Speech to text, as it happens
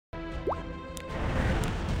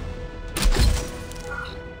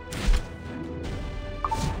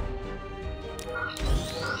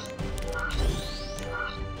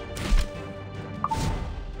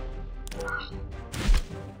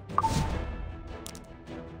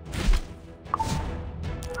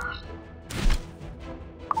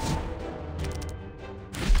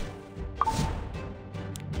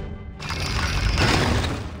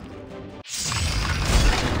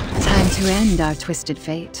To end our twisted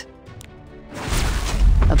fate.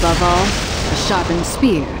 Above all, a sharpened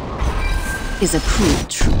spear is a cruel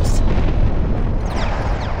truth.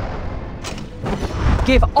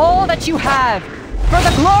 Give all that you have for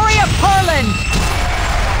the glory of Perlin!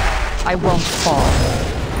 I won't fall.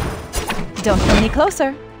 Don't come any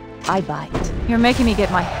closer. I bite. You're making me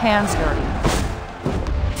get my hands dirty.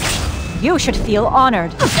 You should feel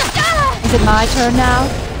honored. Is it my turn now?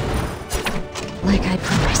 Like I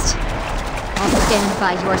promised. I'll stand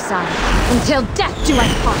by your side until death do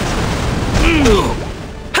us part.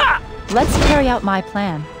 Let's carry out my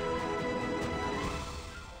plan.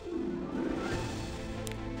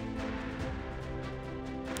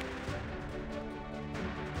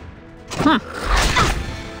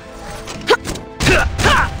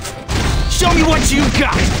 Show me what you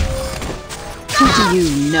got! What do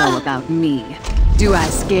you know about me? Do I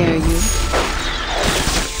scare you?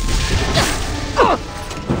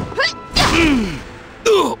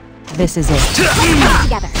 This is it.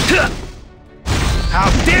 Together. How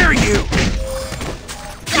dare you!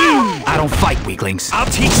 I don't fight weaklings. I'll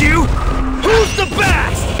teach you who's the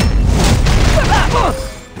best!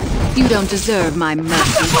 You don't deserve my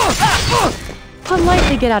mercy.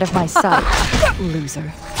 Politely get out of my sight,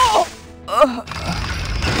 loser.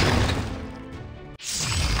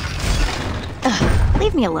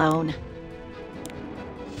 Leave me alone.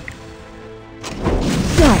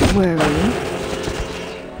 Don't worry.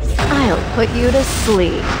 I'll put you to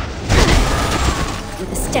sleep.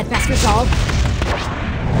 With a steadfast resolve,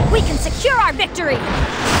 we can secure our victory!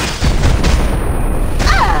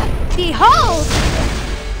 Behold!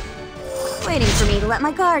 Waiting for me to let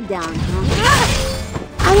my guard down, huh?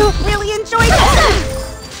 I don't really enjoy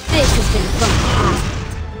this! This has been fun.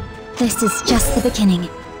 This is just the beginning.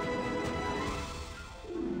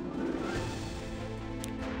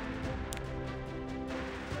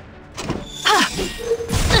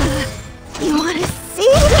 You wanna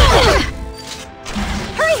see?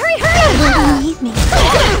 Hurry, hurry, hurry! Where do you need me?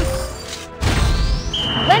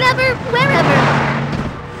 Whenever, wherever.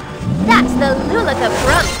 That's the Lulaka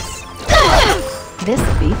promise.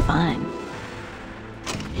 This'll be fun.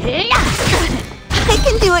 I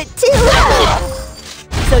can do it too!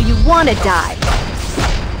 So you wanna die?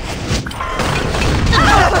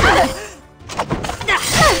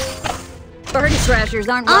 Birdie Thrashers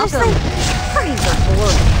aren't welcome. Honestly, parties are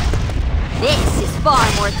boring. This is far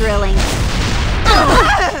more thrilling.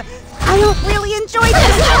 I don't really enjoy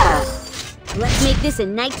this! Let's make this a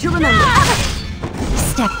night to remember.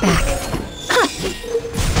 Step back.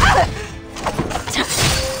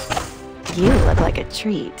 You look like a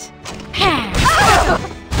treat.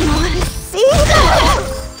 You wanna see?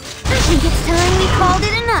 I think it's time we called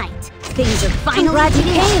it a night. Things are finally glad you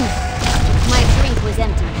came. My drink was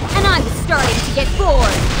empty, and I was starting to get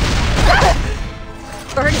bored.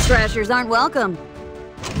 Birdie Thrashers aren't welcome.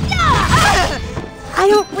 I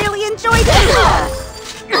don't really enjoy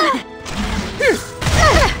this.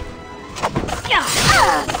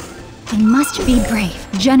 We must be brave,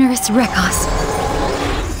 generous Rekos.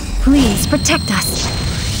 Please protect us.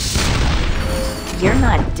 You're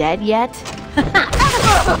not dead yet?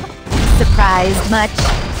 Surprised much?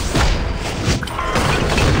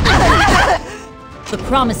 The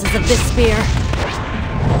promises of this spear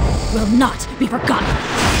will not be forgotten.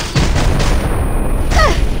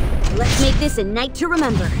 Let's make this a night to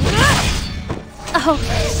remember. Oh,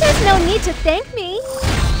 there's no need to thank me.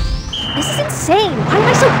 This is insane. Why am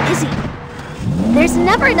I so busy? There's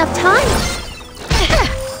never enough time.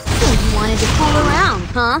 So you wanted to fool around,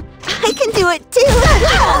 huh? I can do it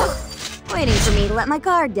too! Waiting for me to let my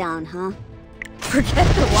guard down, huh? Forget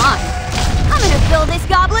the wine. I'm gonna fill this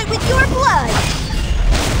goblet with your blood!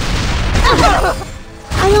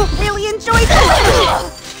 I don't really enjoy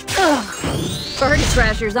this! Birdie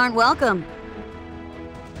Thrashers aren't welcome.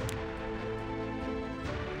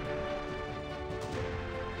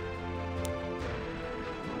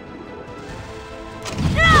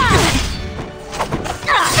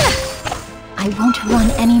 I won't run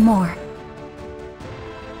anymore.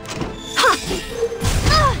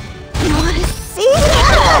 You wanna see?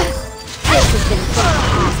 This has been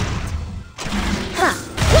fun.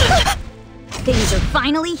 Things are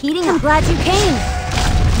finally heating up. I'm glad you came.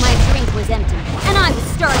 My dream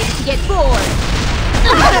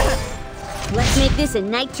make this a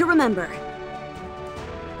night to remember.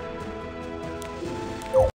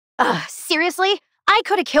 Seriously? I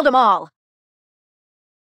could have killed them all.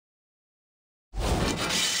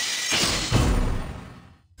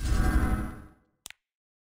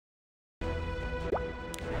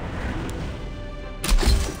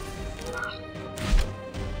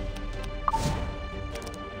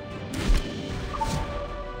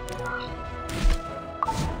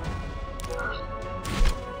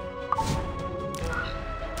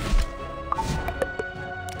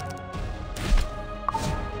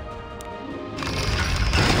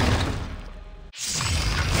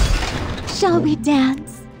 Shall we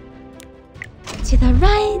dance? To the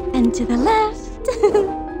right and to the left.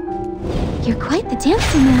 You're quite the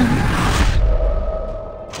dancer now.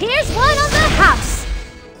 Here's one on the house.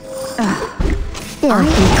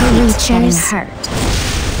 Filthy creatures. Hurt.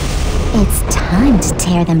 It's time to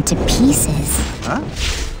tear them to pieces. Huh?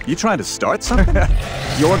 You trying to start something?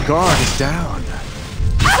 Your guard is down.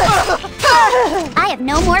 I have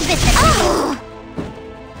no more business with you.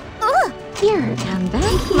 Here, come back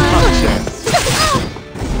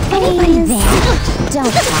Anybody there?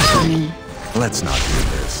 Don't talk to me. Let's not do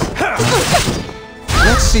this.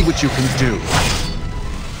 Let's see what you can do.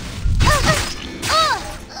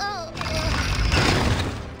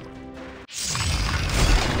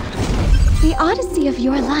 The odyssey of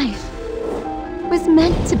your life was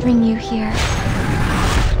meant to bring you here.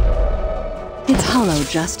 It's hollow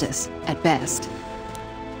justice, at best.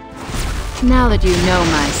 Now that you know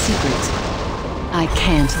my secret, I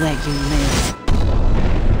can't let you live.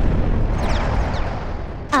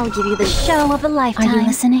 I'll give you the show of a lifetime. Are you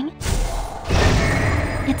listening?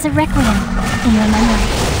 It's a requiem in your memory.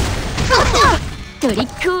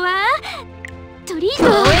 Toriko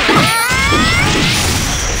Toriko.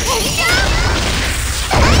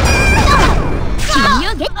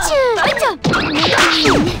 You'll get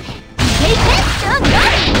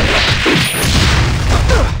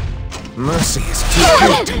Mercy is too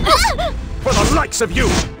good for the likes of you.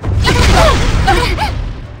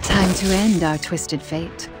 Time to end our twisted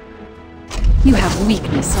fate. You have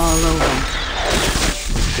weakness all over.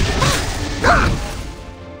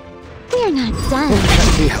 We're not done.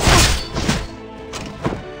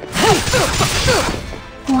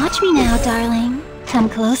 Watch me now, darling. Come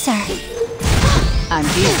closer. I'm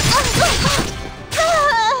here.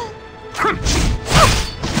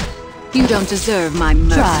 You don't deserve my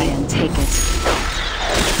mercy. Try and take it.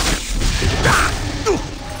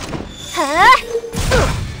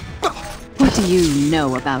 What do you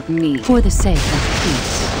know about me? For the sake of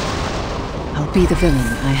peace, I'll be the villain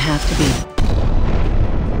I have to be.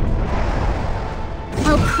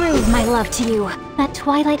 I'll prove my love to you. That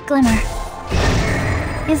twilight glimmer.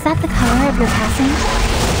 Is that the color of your passing?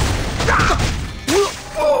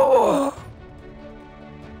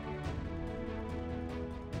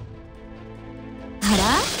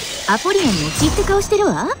 Ara? アポリオンのちって顔してる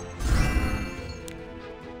わ。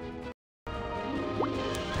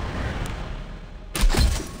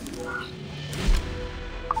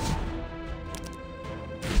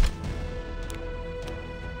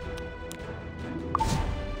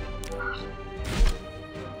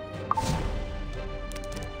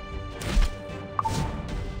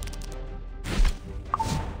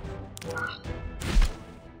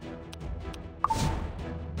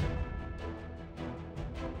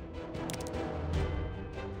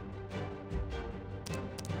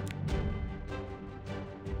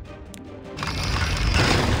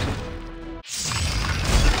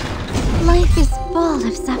Life is full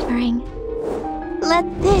of suffering. Let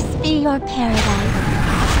this be your paradise.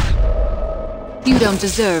 You don't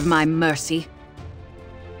deserve my mercy.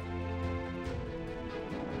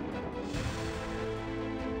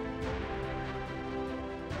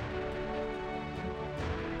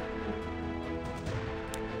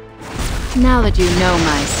 Now that you know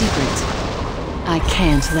my secret, I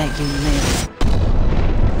can't let you live.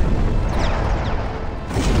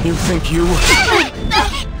 You think you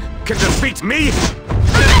can defeat me?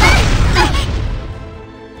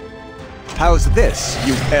 How's this,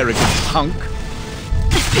 you arrogant punk?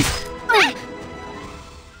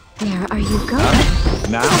 Where are you going?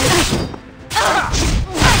 Now?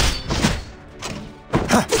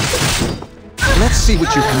 Let's see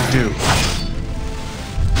what you can do.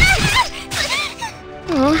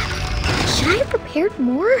 Should I have prepared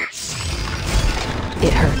more?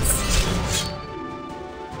 It hurts.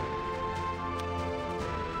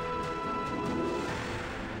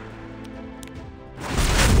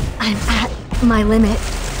 I'm at my limit.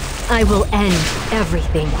 I will end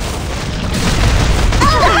everything.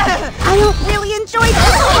 I don't really enjoy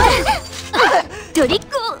this.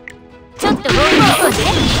 Toriko! ちょっとごめん。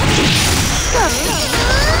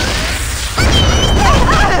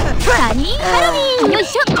ハロウィンよい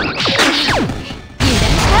しょ。油断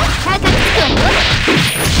した高くつくわよ。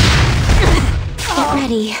Get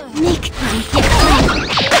ready. Make me get